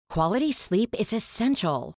Quality sleep is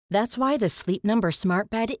essential. That's why the Sleep Number Smart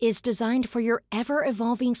Bed is designed for your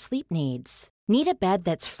ever-evolving sleep needs. Need a bed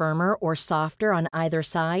that's firmer or softer on either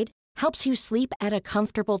side? Helps you sleep at a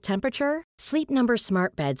comfortable temperature? Sleep Number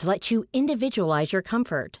Smart Beds let you individualize your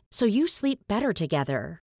comfort, so you sleep better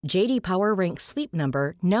together. J.D. Power ranks Sleep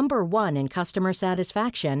Number number 1 in customer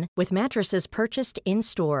satisfaction with mattresses purchased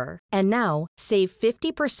in-store. And now, save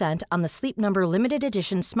 50% on the Sleep Number Limited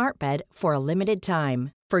Edition Smart Bed for a limited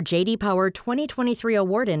time. For J.D. Power 2023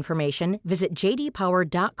 award information, visit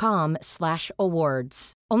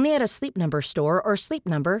jdpower.com/awards. Only at a Sleep Number store or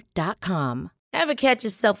sleepnumber.com. Ever catch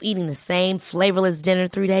yourself eating the same flavorless dinner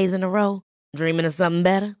 3 days in a row? Dreaming of something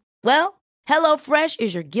better? Well, HelloFresh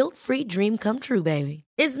is your guilt-free dream come true, baby.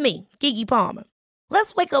 It's me, Keke Palmer.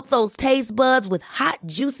 Let's wake up those taste buds with hot,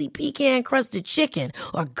 juicy pecan-crusted chicken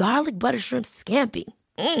or garlic butter shrimp scampi.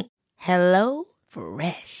 Hello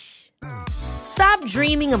Fresh. Stop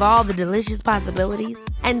dreaming of all the delicious possibilities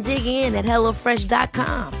and dig in at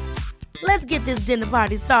HelloFresh.com. Let's get this dinner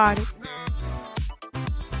party started.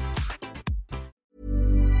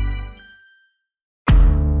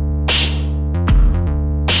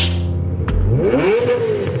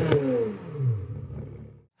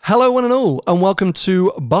 Hello one and all, and welcome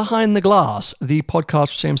to Behind the Glass, the podcast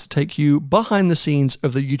which aims to take you behind the scenes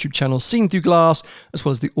of the YouTube channel Seen Through Glass, as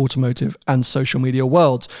well as the automotive and social media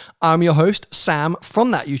worlds. I'm your host, Sam,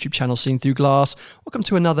 from that YouTube channel Seen Through Glass. Welcome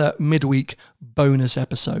to another midweek bonus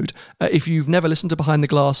episode. If you've never listened to Behind the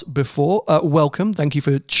Glass before, welcome. Thank you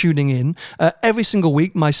for tuning in. Every single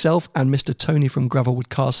week, myself and Mr. Tony from Gravelwood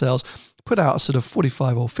Car Sales put out a sort of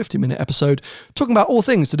 45 or 50-minute episode talking about all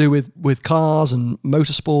things to do with cars and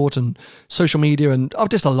motorsport and social media and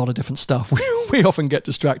just a lot of different stuff. We often get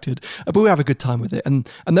distracted, but we have a good time with it. And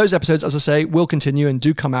those episodes, as I say, will continue and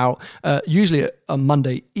do come out usually on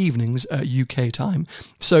Monday evenings UK time.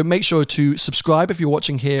 So make sure to subscribe if you're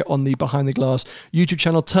watching here on the Behind the Glass YouTube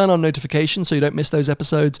channel. Turn on notifications so you don't miss those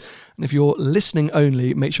episodes. And if you're listening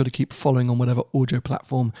only, make sure to keep following on whatever audio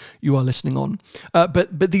platform you are listening on.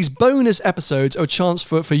 But these bonus episodes are a chance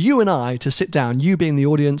for you and I to sit down, you being the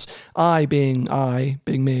audience, I being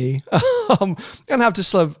me, and have to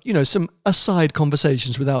sort of, some aside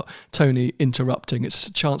conversations without Tony interrupting. It's just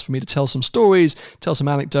a chance for me to tell some stories, tell some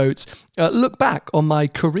anecdotes, look back on my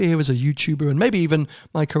career as a YouTuber and maybe even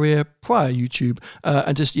my career prior YouTube,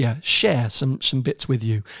 and just, share some bits with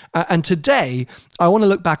you. And today, I want to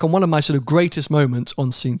look back on one of my sort of greatest moments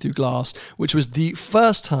on Seen Through Glass, which was the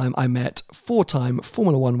first time I met four-time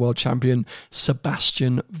Formula One world champion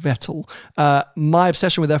Sebastian Vettel. My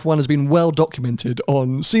obsession with F1 has been well documented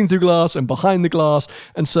on Seen Through Glass and Behind the Glass,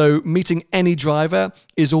 and so meeting any driver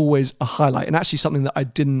is always a highlight, and actually something that I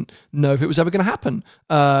didn't know if it was ever going to happen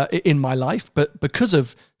in my life, but because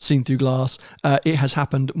of Seen Through Glass, it has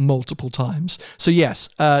happened multiple times. So yes,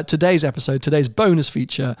 today's episode, today's bonus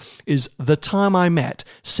feature is the time I met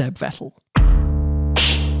Seb Vettel.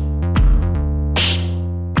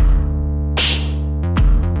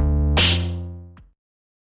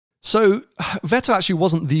 So Vettel actually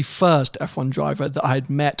wasn't the first F1 driver that I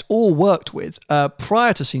had met or worked with.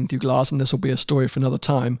 Prior to Seen Through Glass, and this will be a story for another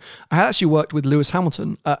time, I had actually worked with Lewis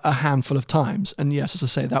Hamilton a handful of times. And yes, as I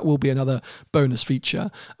say, that will be another bonus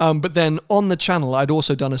feature. But then on the channel, I'd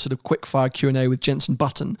also done a sort of quickfire Q&A with Jenson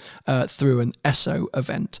Button through an ESSO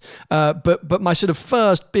event. But my sort of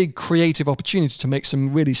first big creative opportunity to make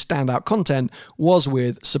some really standout content was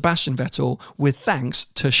with Sebastian Vettel, with thanks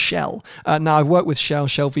to Shell. Now, I've worked with Shell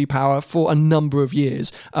V-Power for a number of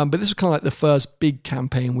years, but this was kind of like the first big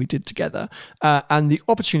campaign we did together, and the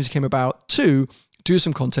opportunity came about to do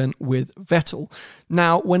some content with Vettel.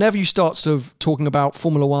 Now, whenever you start sort of talking about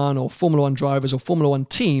Formula One or Formula One drivers or Formula One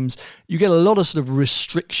teams, you get a lot of sort of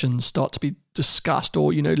restrictions start to be discussed,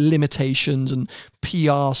 or, limitations and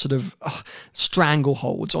PR sort of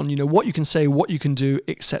strangleholds on, what you can say, what you can do,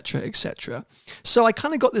 etc., etc. So I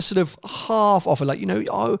kind of got this sort of half offer, like,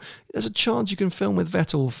 there's a chance you can film with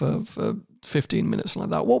Vettel for 15 minutes like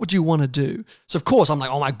that. What would you want to do? So of course I'm like,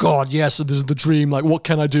 oh my God, yes, this is the dream. Like, what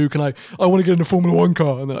can I do? I want to get in a Formula One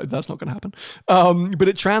car. And they're like, that's not going to happen. But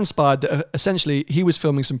it transpired that essentially he was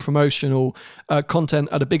filming some promotional content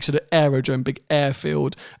at a big sort of aerodrome, big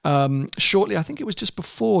airfield, shortly, I think it was just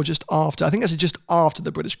after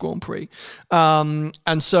the British Grand Prix. And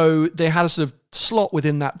so they had a sort of slot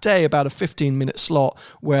within that day, about a 15-minute slot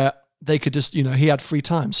where they could just, he had free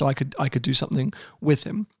time. So I could do something with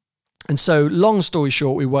him. And so, long story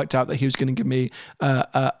short, we worked out that he was going to give me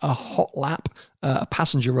a hot lap, a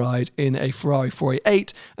passenger ride in a Ferrari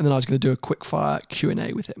 488, and then I was going to do a quick-fire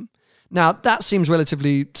Q&A with him. Now, that seems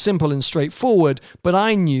relatively simple and straightforward, but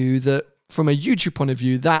I knew that from a YouTube point of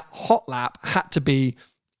view, that hot lap had to be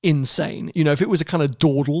insane. You know, if it was a kind of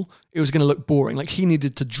dawdle, it was going to look boring. Like he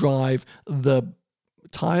needed to drive the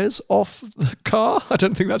tires off the car. I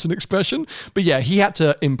don't think that's an expression, but yeah, he had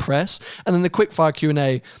to impress. And then the quickfire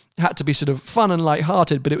Q&A had to be sort of fun and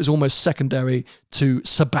lighthearted, but it was almost secondary to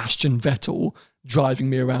Sebastian Vettel driving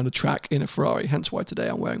me around a track in a Ferrari. Hence why today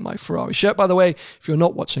I'm wearing my Ferrari shirt. By the way, if you're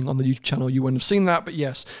not watching on the YouTube channel, you wouldn't have seen that. But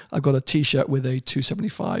yes, I've got a t-shirt with a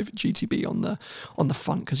 275 GTB on the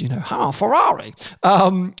front because, you know, Ferrari.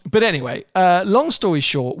 But anyway, long story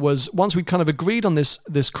short was once we kind of agreed on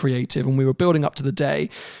this creative and we were building up to the day,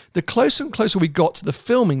 the closer and closer we got to the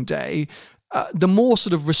filming day, the more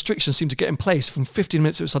sort of restrictions seemed to get in place. From 15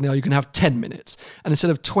 minutes, it was suddenly, you can have 10 minutes. And instead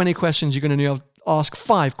of 20 questions, you're going to ask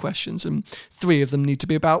 5 questions, and 3 of them need to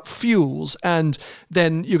be about fuels. And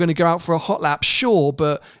then you're going to go out for a hot lap, sure,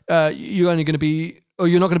 but you're only going to be, or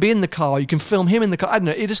you're not going to be in the car. You can film him in the car. I don't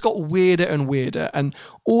know. It just got weirder and weirder. And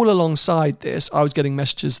all alongside this, I was getting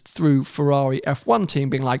messages through Ferrari F1 team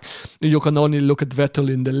being like, you can only look at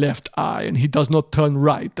Vettel in the left eye and he does not turn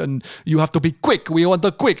right. And you have to be quick. We want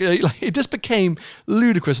the quick. It just became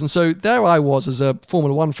ludicrous. And so there I was as a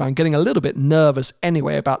Formula One fan getting a little bit nervous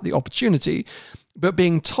anyway about the opportunity, but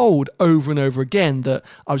being told over and over again that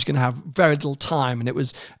I was going to have very little time and it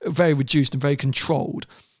was very reduced and very controlled.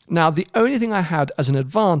 Now, the only thing I had as an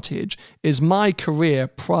advantage is my career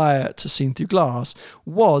prior to Seen Through Glass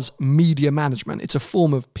was media management. It's a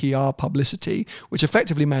form of PR publicity, which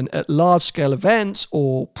effectively meant at large-scale events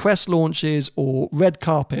or press launches or red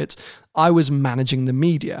carpets, I was managing the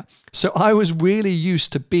media. So I was really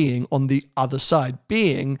used to being on the other side,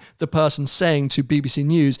 being the person saying to BBC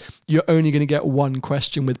News, you're only going to get 1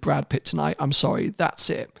 question with Brad Pitt tonight. I'm sorry, that's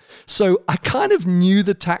it. So I kind of knew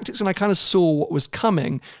the tactics and I kind of saw what was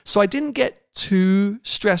coming. So I didn't get too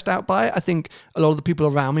stressed out by it. I think a lot of the people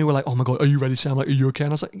around me were like, oh my God, are you ready, Sam? Like, are you okay?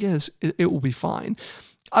 And I was like, yes, it will be fine.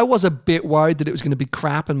 I was a bit worried that it was going to be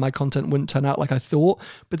crap and my content wouldn't turn out like I thought,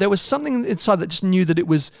 but there was something inside that just knew that it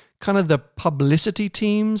was kind of the publicity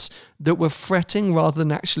teams that were fretting rather than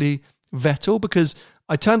actually Vettel, because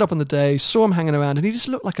I turned up on the day, saw him hanging around, and he just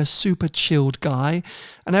looked like a super chilled guy,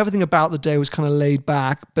 and everything about the day was kind of laid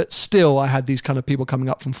back, but still I had these kind of people coming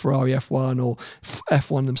up from Ferrari F1 or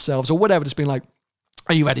F1 themselves or whatever, just being like,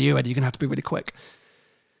 are you ready? You're going to have to be really quick.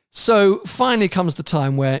 So finally comes the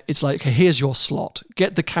time where it's like, okay, here's your slot.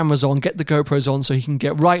 Get the cameras on, get the GoPros on so he can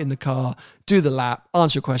get right in the car, do the lap,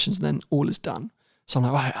 answer your questions, and then all is done. So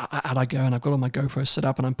I'm like, right, how'd I go? And I've got all my GoPros set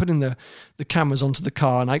up and I'm putting the cameras onto the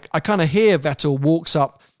car. And I kind of hear Vettel walks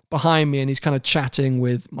up behind me and he's kind of chatting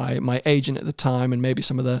with my agent at the time and maybe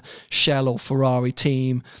some of the Shell or Ferrari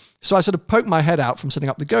team. So I sort of poke my head out from setting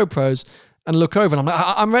up the GoPros and look over and I'm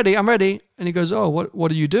like, I'm ready. And he goes, oh,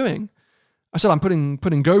 what are you doing? I said, I'm putting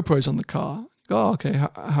GoPros on the car. Oh, okay.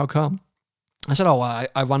 How come? I said,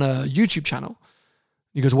 I run a YouTube channel.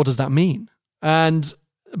 He goes, what does that mean? And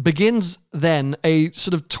begins then a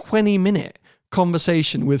sort of 20-minute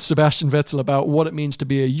conversation with Sebastian Vettel about what it means to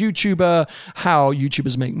be a YouTuber, how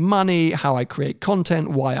YouTubers make money, how I create content,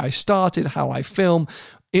 why I started, how I film.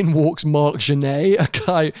 In walks Marc Gené, a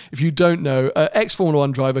guy, if you don't know, ex-Formula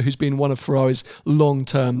One driver who's been one of Ferrari's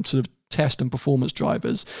long-term sort of test and performance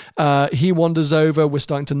drivers. He wanders over, we're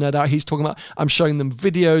starting to nerd out. He's talking about, I'm showing them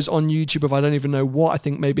videos on YouTube of I don't even know what, I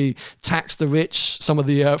think maybe Tax the Rich, some of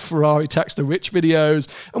the Ferrari Tax the Rich videos.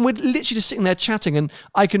 And we're literally just sitting there chatting and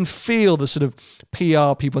I can feel the sort of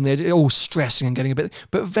PR people in there all stressing and getting a bit,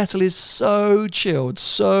 but Vettel is so chilled,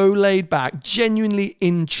 so laid back, genuinely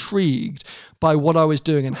intrigued by what I was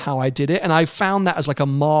doing and how I did it. And I found that as like a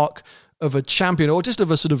mark of a champion or just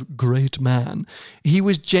of a sort of great man. He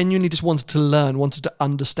was genuinely just wanted to learn, wanted to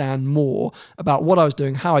understand more about what I was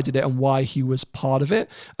doing, how I did it, and why he was part of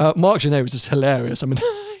it. Marc Gené was just hilarious. I mean,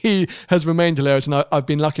 he has remained hilarious, and I've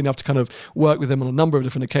been lucky enough to kind of work with him on a number of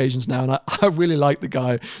different occasions now, and I really like the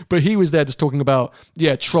guy. But he was there just talking about,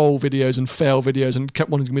 troll videos and fail videos, and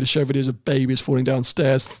kept wanting me to show videos of babies falling down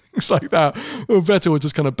stairs, things like that. Well, Vettel was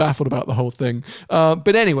just kind of baffled about the whole thing.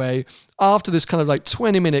 But anyway, after this kind of like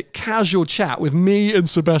 20-minute casual chat with me and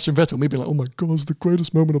Sebastian Vettel, me being like, oh my God, it's the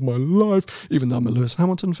greatest moment of my life, even though I'm a Lewis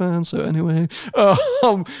Hamilton fan, so anyway.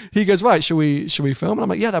 He goes, right, should we film? And I'm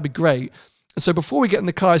like, yeah, that'd be great. So before we get in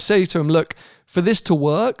the car, I say to him, look, for this to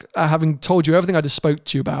work, having told you everything I just spoke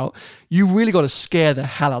to you about, you really got to scare the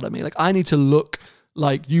hell out of me. Like, I need to look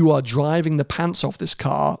like you are driving the pants off this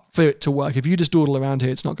car for it to work. If you just dawdle around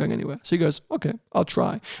here, it's not going anywhere. So he goes, okay, I'll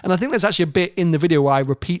try. And I think there's actually a bit in the video where I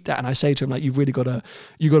repeat that and I say to him, like, you've really got to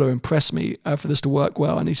impress me for this to work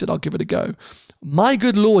well. And he said, I'll give it a go. My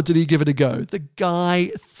good Lord, did he give it a go. The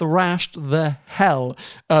guy thrashed the hell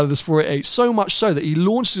out of this 488, so much so that he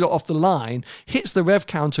launches it off the line, hits the rev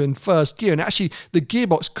counter in first gear, and actually the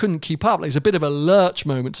gearbox couldn't keep up. Like, it's a bit of a lurch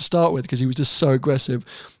moment to start with because he was just so aggressive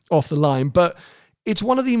off the line. But it's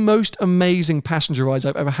one of the most amazing passenger rides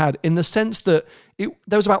I've ever had, in the sense that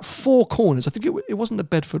there was about 4 corners. I think it wasn't the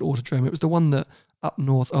Bedford Autodrome. It was the one that up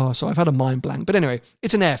north. Oh, sorry, I've had a mind blank. But anyway,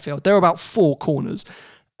 it's an airfield. There were about 4 corners.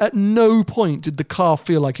 At no point did the car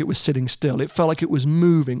feel like it was sitting still. It felt like it was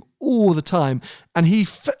moving all the time. And he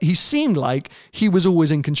seemed like he was always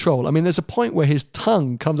in control. I mean, there's a point where his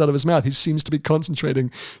tongue comes out of his mouth. He seems to be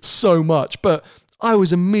concentrating so much. But I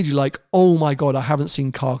was immediately like, oh my God, I haven't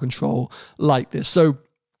seen car control like this. So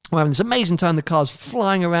we're having this amazing time. The car's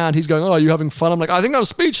flying around. He's going, oh, are you having fun? I'm like, I think I'm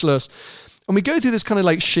speechless. And we go through this kind of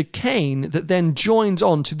like chicane that then joins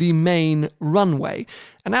on to the main runway.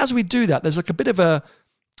 And as we do that, there's like a bit of a,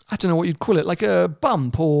 I don't know what you'd call it, like a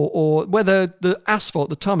bump or whether the asphalt,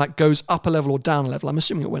 the tarmac goes up a level or down a level. I'm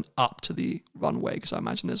assuming it went up to the runway because I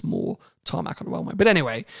imagine there's more tarmac on the runway. But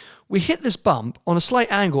anyway, we hit this bump on a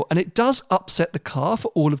slight angle and it does upset the car for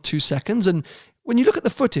all of 2 seconds. And when you look at the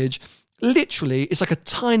footage, literally it's like a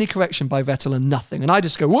tiny correction by Vettel and nothing. And I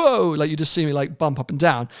just go, whoa, like you just see me like bump up and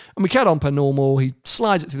down. And we carried on per normal. He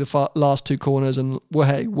slides it through the last 2 corners and we're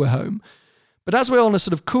home. But as we're on a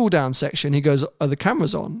sort of cool down section, he goes, are the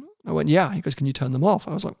cameras on? I went, yeah. He goes, can you turn them off?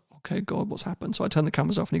 I was like, okay, God, what's happened? So I turned the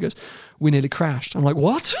cameras off and he goes, we nearly crashed. I'm like,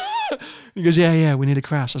 what? He goes, yeah, we nearly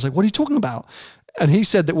crashed. I was like, what are you talking about? And he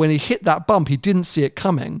said that when he hit that bump, he didn't see it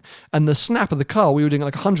coming. And the snap of the car, we were doing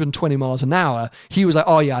like 120 miles an hour. He was like,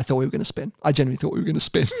 oh yeah, I thought we were going to spin. I genuinely thought we were going to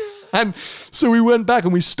spin. And so we went back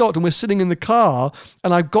and we stopped and we're sitting in the car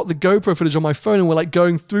and I've got the GoPro footage on my phone and we're like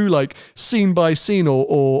going through like scene by scene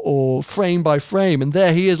or frame by frame. And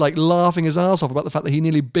there he is like laughing his ass off about the fact that he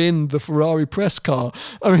nearly binned the Ferrari press car.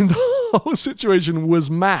 I mean, the whole situation was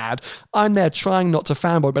mad. I'm there trying not to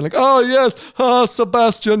fanboy, being like, oh yes,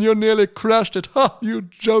 Sebastian, you nearly crashed it. Ha, you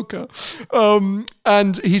joker.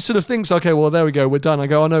 And he sort of thinks, okay, well, there we go, we're done. I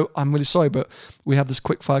go, oh no, I'm really sorry, but we have this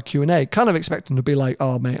quickfire Q&A. Kind of expecting to be like,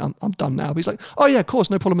 oh mate, I'm done now. But he's like, oh yeah, of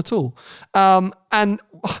course, no problem at all. And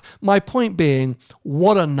my point being,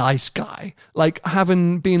 what a nice guy. Like,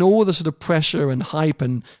 having been all the sort of pressure and hype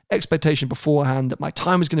and expectation beforehand that my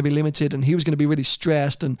time was going to be limited and he was going to be really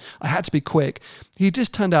stressed and I had to be quick, he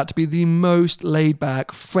just turned out to be the most laid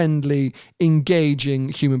back, friendly, engaging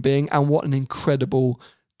human being. And what an incredible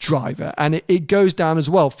driver. And it goes down as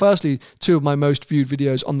well. Firstly, 2 of my most viewed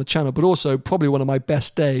videos on the channel, but also probably one of my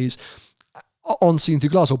best days on Seen Through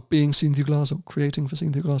Glass, or being seen through glass, or creating for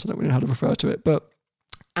Seen Through Glass. I don't really know how to refer to it, but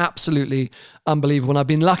absolutely unbelievable. And I've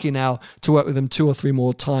been lucky now to work with him 2 or 3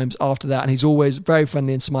 more times after that. And he's always very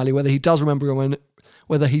friendly and smiley, whether he does remember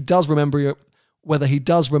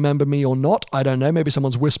me or not, I don't know. Maybe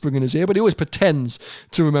someone's whispering in his ear, but he always pretends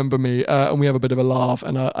to remember me. And we have a bit of a laugh,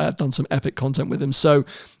 and I've done some epic content with him. So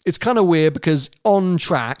it's kind of weird because on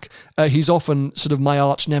track, he's often sort of my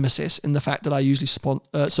arch nemesis in the fact that I usually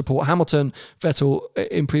support Hamilton. Vettel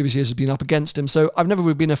in previous years has been up against him. So I've never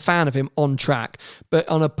really been a fan of him on track. But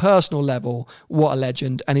on a personal level, what a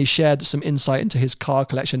legend. And he shared some insight into his car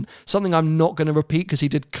collection, something I'm not going to repeat because he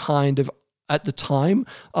did kind of, at the time,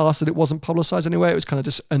 asked that it wasn't publicized anyway. It was kind of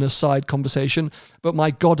just an aside conversation. But my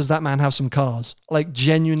God, does that man have some cars? Like,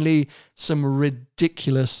 genuinely some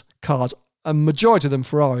ridiculous cars. A majority of them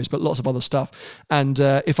Ferraris, but lots of other stuff. And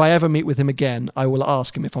if I ever meet with him again, I will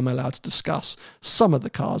ask him if I'm allowed to discuss some of the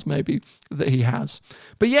cars maybe that he has.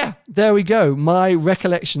 But yeah, there we go. My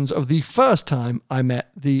recollections of the first time I met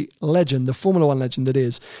the legend, the Formula One legend that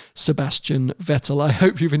is Sebastian Vettel. I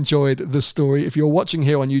hope you've enjoyed the story. If you're watching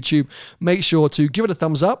here on YouTube, make sure to give it a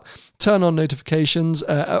thumbs up, turn on notifications,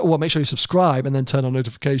 make sure you subscribe and then turn on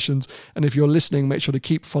notifications. And if you're listening, make sure to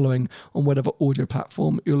keep following on whatever audio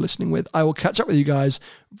platform you're listening with. I will catch up with you guys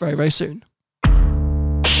very, very soon.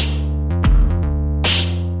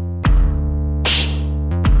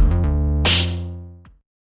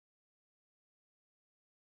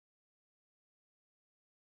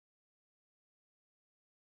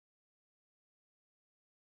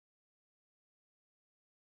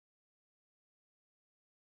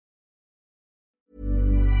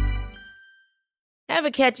 Ever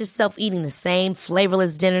catch yourself eating the same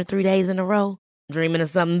flavorless dinner 3 days in a row? Dreaming of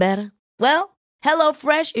something better? Well,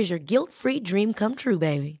 HelloFresh is your guilt-free dream come true,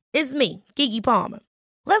 baby. It's me, Keke Palmer.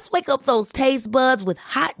 Let's wake up those taste buds with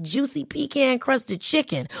hot, juicy pecan-crusted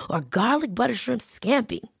chicken or garlic butter shrimp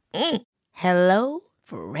scampi. Hello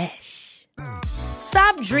Fresh.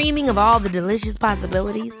 Stop dreaming of all the delicious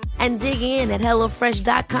possibilities and dig in at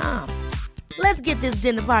HelloFresh.com. Let's get this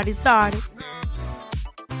dinner party started.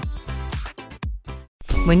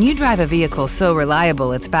 When you drive a vehicle so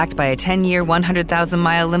reliable it's backed by a 10-year,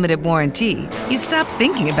 100,000-mile limited warranty, you stop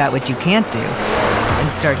thinking about what you can't do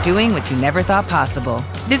and start doing what you never thought possible.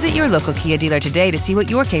 Visit your local Kia dealer today to see what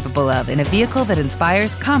you're capable of in a vehicle that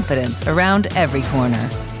inspires confidence around every corner.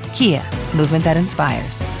 Kia, movement that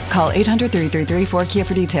inspires. Call 800-333-4KIA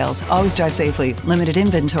for details. Always drive safely. Limited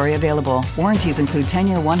inventory available. Warranties include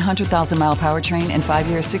 10-year 100,000-mile powertrain and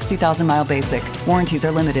 5-year 60,000-mile basic. Warranties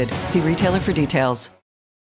are limited. See retailer for details.